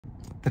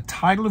The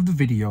title of the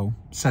video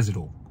says it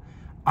all.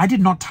 I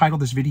did not title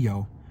this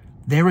video,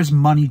 "There is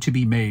money to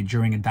be made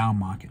during a down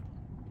market."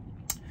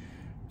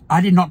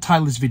 I did not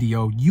title this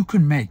video, "You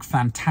can make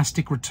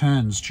fantastic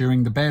returns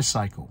during the bear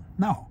cycle."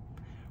 No,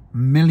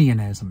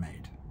 millionaires are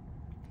made.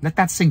 Let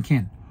that sink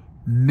in.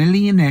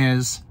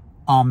 Millionaires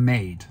are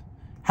made.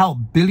 Hell,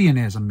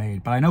 billionaires are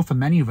made. But I know for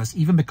many of us,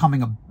 even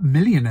becoming a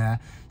millionaire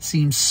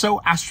seems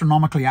so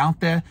astronomically out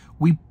there,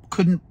 we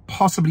couldn't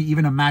possibly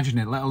even imagine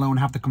it, let alone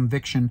have the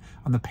conviction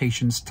and the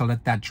patience to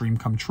let that dream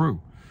come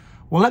true.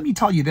 Well, let me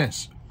tell you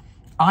this.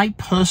 I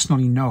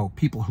personally know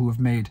people who have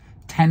made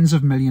tens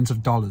of millions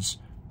of dollars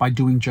by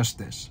doing just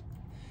this.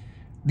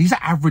 These are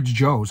average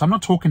Joes. I'm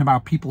not talking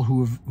about people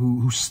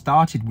who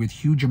started with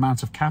huge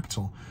amounts of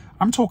capital.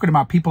 I'm talking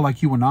about people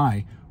like you and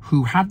I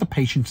who had the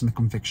patience and the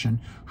conviction,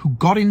 who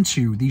got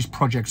into these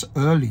projects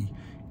early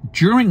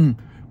during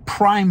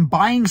prime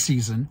buying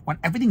season when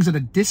everything's at a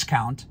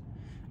discount,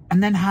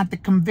 and then had the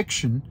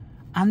conviction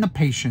and the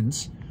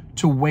patience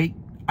to wait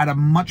at a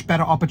much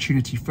better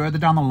opportunity further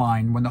down the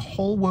line when the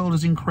whole world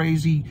is in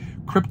crazy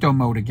crypto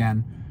mode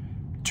again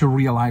to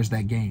realize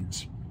their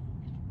gains.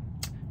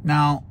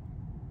 Now,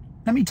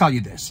 let me tell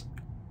you this.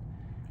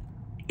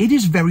 It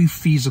is very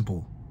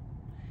feasible.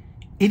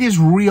 It is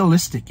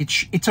realistic.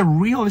 It's a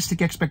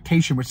realistic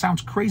expectation, which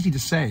sounds crazy to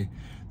say,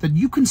 that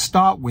you can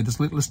start with as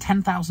little as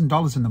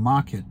 $10,000 in the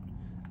market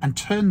and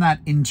turn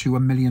that into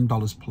 $1 million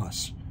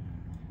plus.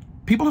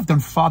 People have done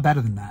far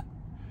better than that.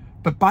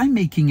 But by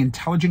making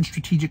intelligent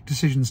strategic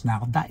decisions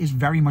now, that is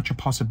very much a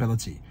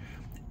possibility.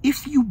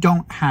 If you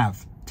don't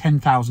have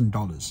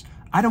 $10,000,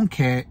 I don't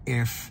care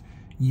if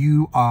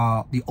you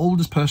are the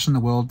oldest person in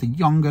the world, the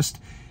youngest,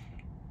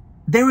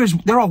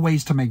 there are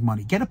ways to make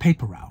money. Get a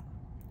paper route.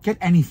 Get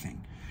anything.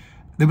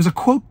 There was a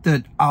quote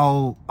that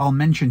I'll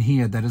mention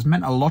here that has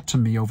meant a lot to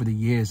me over the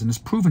years and has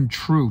proven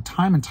true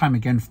time and time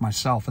again for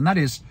myself. And that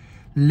is,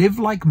 live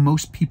like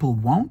most people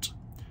won't,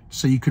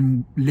 so you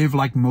can live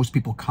like most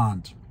people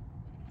can't.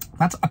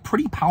 That's a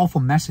pretty powerful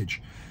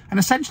message. And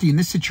essentially in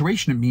this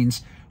situation, it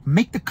means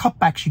make the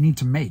cutbacks you need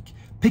to make.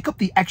 Pick up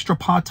the extra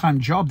part-time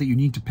job that you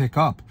need to pick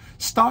up.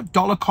 Start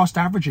dollar cost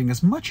averaging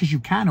as much as you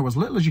can or as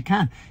little as you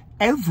can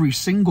every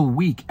single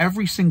week,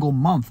 every single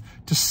month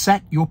to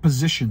set your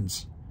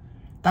positions.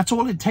 That's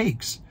all it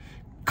takes.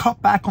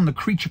 Cut back on the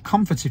creature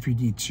comforts if you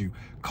need to.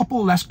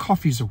 Couple less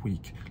coffees a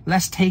week,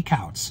 less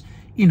takeouts.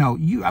 You know,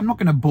 I'm not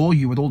going to bore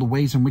you with all the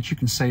ways in which you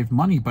can save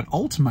money, but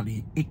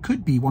ultimately it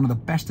could be one of the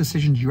best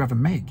decisions you ever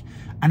make.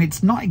 And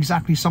it's not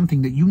exactly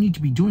something that you need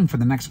to be doing for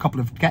the next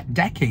couple of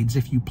decades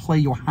if you play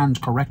your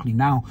hand correctly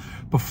now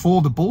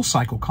before the bull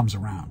cycle comes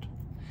around.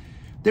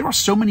 There are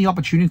so many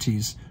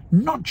opportunities,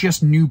 not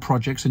just new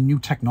projects and new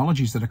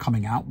technologies that are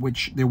coming out,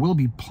 which there will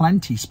be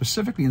plenty,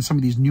 specifically in some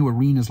of these new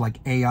arenas like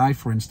AI,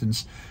 for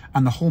instance,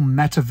 and the whole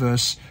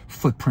metaverse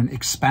footprint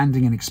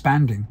expanding and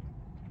expanding.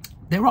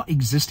 There are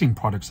existing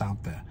products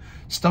out there,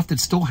 stuff that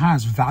still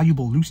has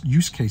valuable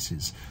use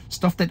cases,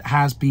 stuff that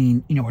has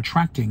been,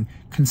 attracting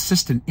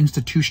consistent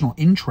institutional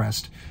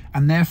interest,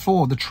 and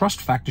therefore the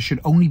trust factor should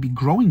only be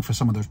growing for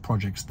some of those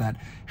projects that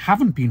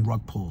haven't been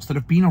rug pulls, that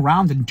have been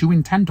around and do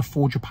intend to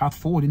forge a path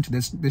forward into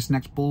this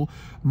next bull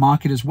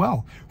market as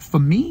well. For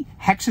me,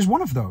 HEX is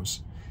one of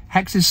those.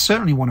 HEX is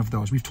certainly one of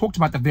those. We've talked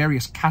about the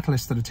various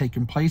catalysts that are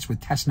taking place with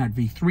testnet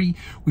v3.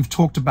 We've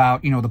talked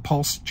about, the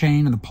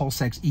Pulsechain and the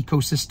PulseX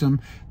ecosystem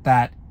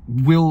that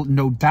will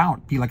no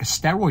doubt be like a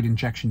steroid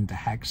injection into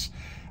HEX.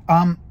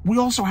 We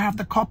also have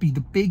the copy, the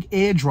big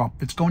airdrop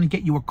that's going to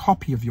get you a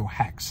copy of your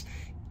HEX.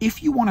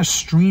 If you want to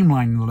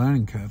streamline the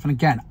learning curve, and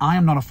again, I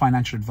am not a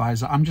financial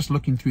advisor, I'm just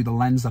looking through the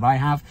lens that I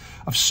have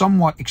of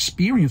somewhat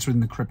experience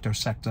within the crypto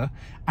sector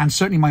and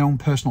certainly my own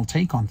personal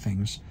take on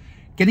things.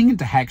 Getting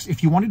into HEX,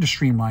 if you wanted to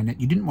streamline it,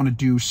 you didn't want to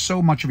do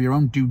so much of your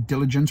own due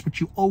diligence,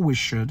 which you always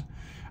should,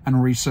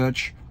 and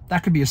research,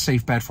 that could be a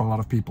safe bet for a lot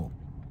of people.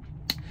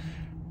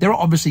 There are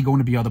obviously going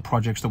to be other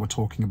projects that we're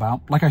talking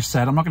about. Like I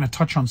said, I'm not going to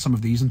touch on some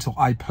of these until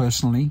I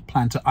personally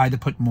plan to either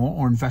put more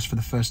or invest for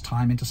the first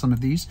time into some of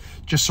these,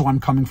 just so I'm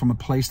coming from a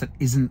place that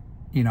isn't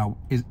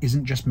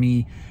just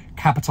me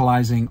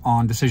capitalizing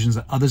on decisions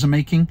that others are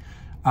making.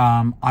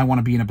 I want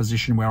to be in a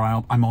position where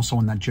I'm also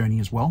on that journey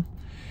as well.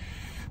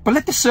 But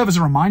let this serve as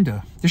a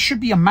reminder. This should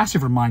be a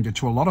massive reminder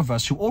to a lot of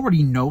us who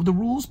already know the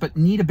rules, but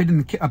need a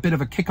bit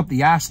of a kick up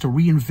the ass to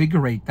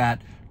reinvigorate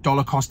that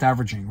dollar cost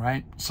averaging,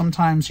 right?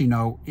 Sometimes,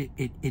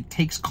 it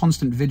takes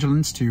constant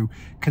vigilance to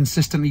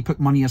consistently put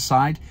money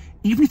aside.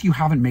 Even if you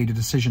haven't made a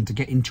decision to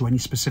get into any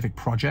specific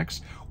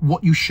projects,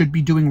 what you should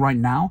be doing right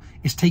now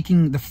is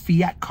taking the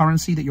fiat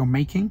currency that you're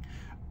making,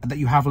 that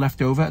you have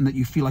left over and that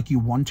you feel like you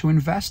want to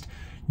invest,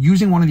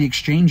 using one of the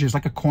exchanges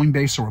like a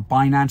Coinbase or a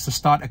Binance to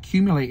start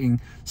accumulating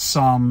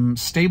some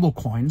stable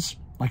coins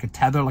like a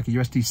Tether, like a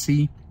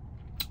USDC,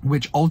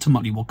 which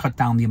ultimately will cut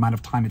down the amount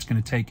of time it's going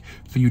to take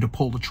for you to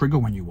pull the trigger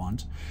when you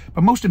want.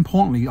 But most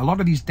importantly, a lot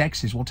of these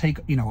DEXs will take,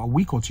 a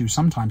week or two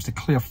sometimes to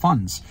clear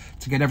funds,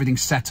 to get everything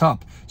set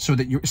up so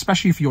that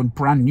especially if you're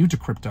brand new to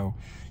crypto,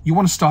 You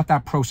want to start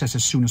that process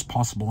as soon as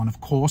possible. And of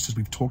course, as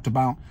we've talked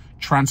about,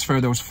 transfer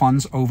those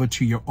funds over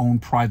to your own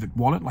private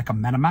wallet, like a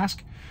MetaMask,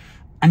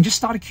 and just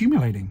start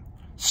accumulating.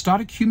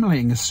 Start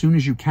accumulating as soon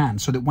as you can,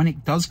 so that when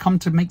it does come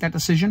to make that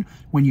decision,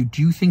 when you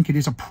do think it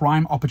is a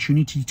prime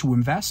opportunity to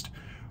invest,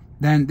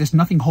 then there's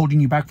nothing holding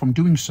you back from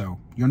doing so.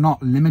 You're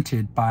not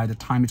limited by the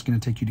time it's going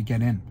to take you to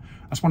get in.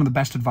 That's one of the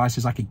best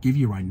advices I could give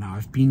you right now.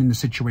 I've been in the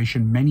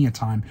situation many a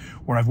time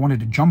where I've wanted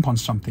to jump on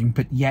something,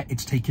 but yet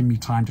it's taken me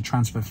time to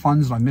transfer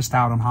funds and I missed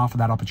out on half of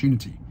that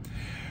opportunity.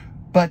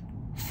 But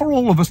for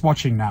all of us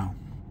watching now,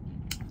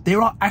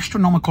 there are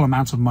astronomical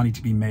amounts of money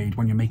to be made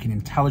when you're making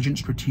intelligent,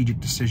 strategic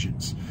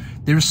decisions.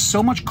 There is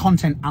so much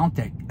content out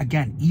there.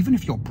 Again, even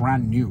if you're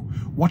brand new,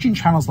 watching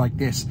channels like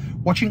this,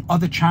 watching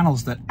other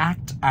channels that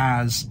act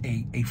as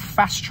a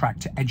fast track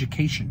to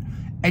education,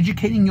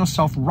 educating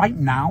yourself right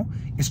now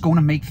is going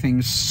to make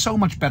things so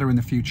much better in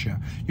the future.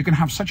 You're going to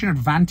have such an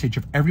advantage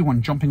of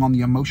everyone jumping on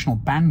the emotional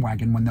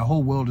bandwagon when the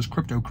whole world is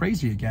crypto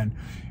crazy again.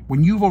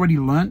 When you've already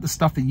learned the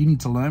stuff that you need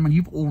to learn, when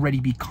you've already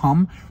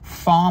become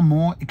far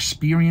more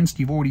experienced,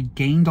 you've already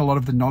gained a lot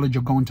of the knowledge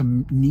you're going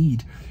to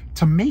need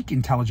to make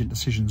intelligent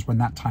decisions when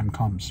that time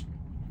comes.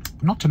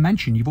 Not to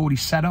mention, you've already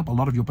set up a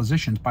lot of your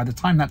positions by the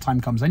time that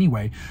time comes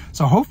anyway.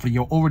 So hopefully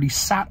you're already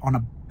sat on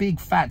a big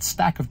fat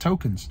stack of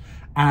tokens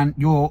and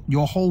your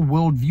whole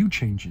worldview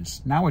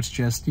changes. Now it's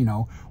just, you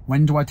know,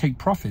 when do I take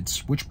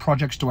profits? Which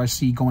projects do I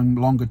see going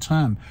longer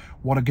term?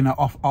 What are going to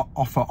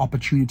offer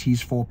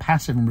opportunities for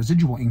passive and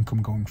residual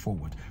income going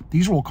forward?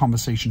 These are all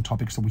conversation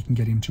topics that we can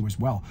get into as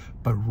well.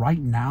 But right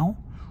now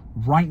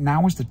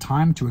is the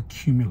time to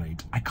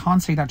accumulate. I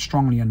can't say that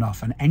strongly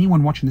enough. And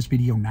anyone watching this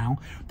video now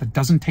that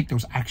doesn't take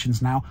those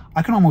actions now,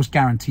 I can almost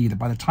guarantee that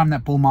by the time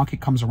that bull market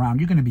comes around,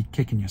 you're going to be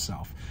kicking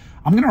yourself.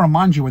 I'm going to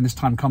remind you when this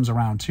time comes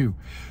around too.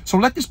 So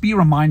let this be a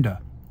reminder.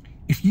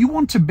 If you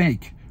want to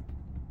make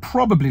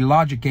probably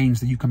larger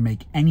gains that you can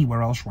make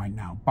anywhere else right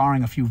now,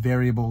 barring a few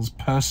variables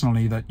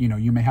personally that, you know,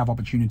 you may have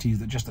opportunities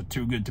that just are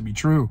too good to be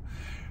true.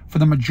 For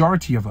the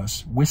majority of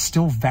us, we're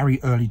still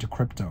very early to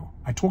crypto.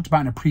 I talked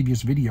about in a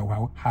previous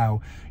video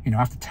how you know,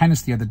 after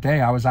tennis the other day,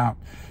 I was out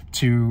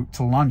to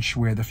lunch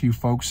with a few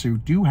folks who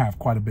do have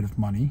quite a bit of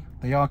money.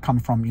 They all come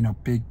from, you know,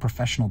 big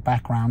professional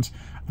backgrounds,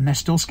 and they're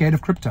still scared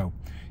of crypto.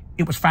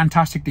 It was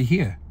fantastic to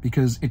hear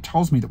because it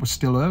tells me that we're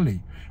still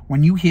early.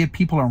 When you hear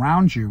people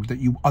around you that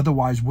you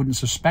otherwise wouldn't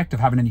suspect of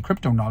having any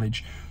crypto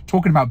knowledge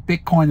talking about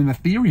Bitcoin and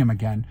Ethereum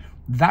again,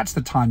 that's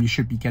the time you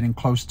should be getting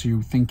close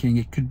to thinking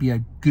it could be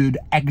a good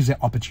exit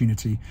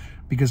opportunity,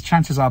 because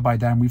chances are by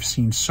then we've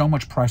seen so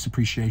much price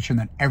appreciation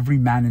that every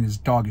man and his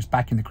dog is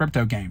back in the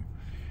crypto game.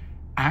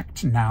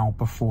 Act now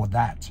before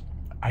that.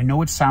 I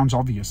know it sounds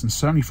obvious, and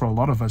certainly for a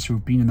lot of us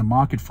who've been in the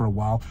market for a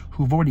while,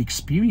 who've already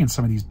experienced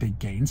some of these big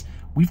gains,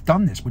 we've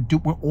done this.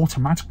 We're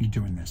automatically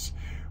doing this.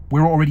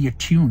 We're already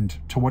attuned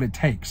to what it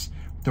takes.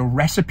 The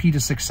recipe to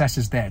success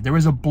is there. There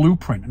is a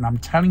blueprint, and I'm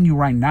telling you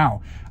right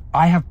now,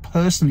 I have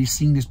personally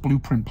seen this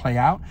blueprint play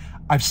out.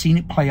 I've seen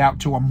it play out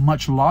to a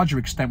much larger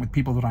extent with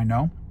people that I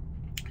know.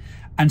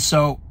 And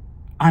so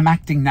I'm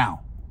acting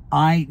now.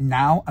 I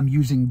now am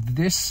using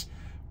this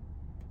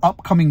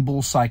upcoming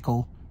bull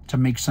cycle to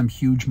make some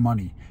huge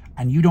money.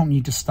 And you don't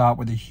need to start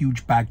with a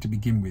huge bag to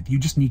begin with. You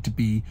just need to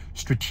be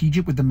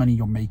strategic with the money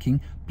you're making,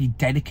 be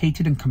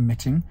dedicated and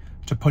committing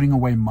to putting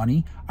away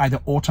money, either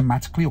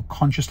automatically or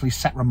consciously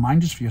set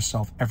reminders for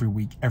yourself every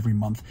week, every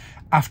month,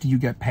 after you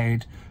get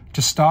paid,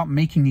 to start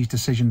making these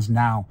decisions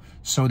now,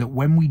 so that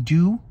when we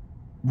do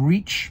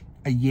reach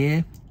a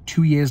year,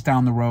 2 years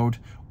down the road,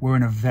 we're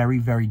in a very,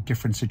 very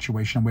different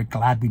situation. And we're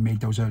glad we made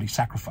those early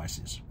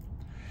sacrifices.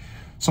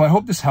 So I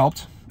hope this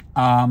helped.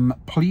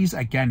 Please,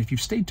 again, if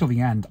you've stayed till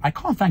the end, I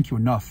can't thank you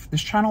enough.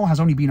 This channel has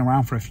only been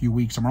around for a few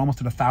weeks and we're almost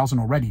at 1,000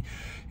 already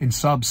in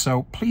subs.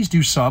 So please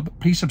do sub,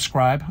 please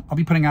subscribe. I'll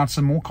be putting out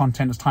some more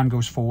content as time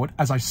goes forward.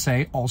 As I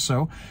say,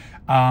 also,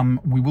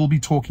 we will be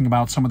talking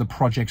about some of the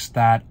projects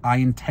that I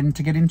intend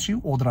to get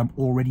into or that I'm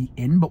already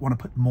in, but want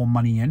to put more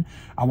money in.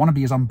 I want to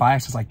be as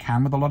unbiased as I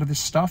can with a lot of this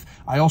stuff.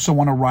 I also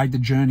want to ride the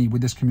journey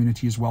with this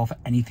community as well for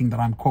anything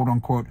that I'm quote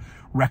unquote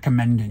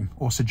recommending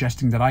or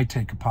suggesting that I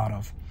take a part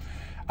of.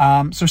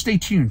 So stay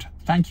tuned.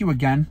 Thank you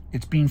again.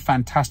 It's been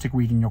fantastic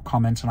reading your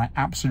comments, and I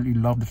absolutely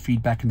love the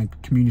feedback and the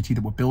community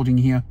that we're building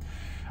here.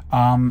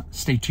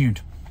 Stay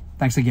tuned.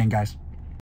 Thanks again, guys.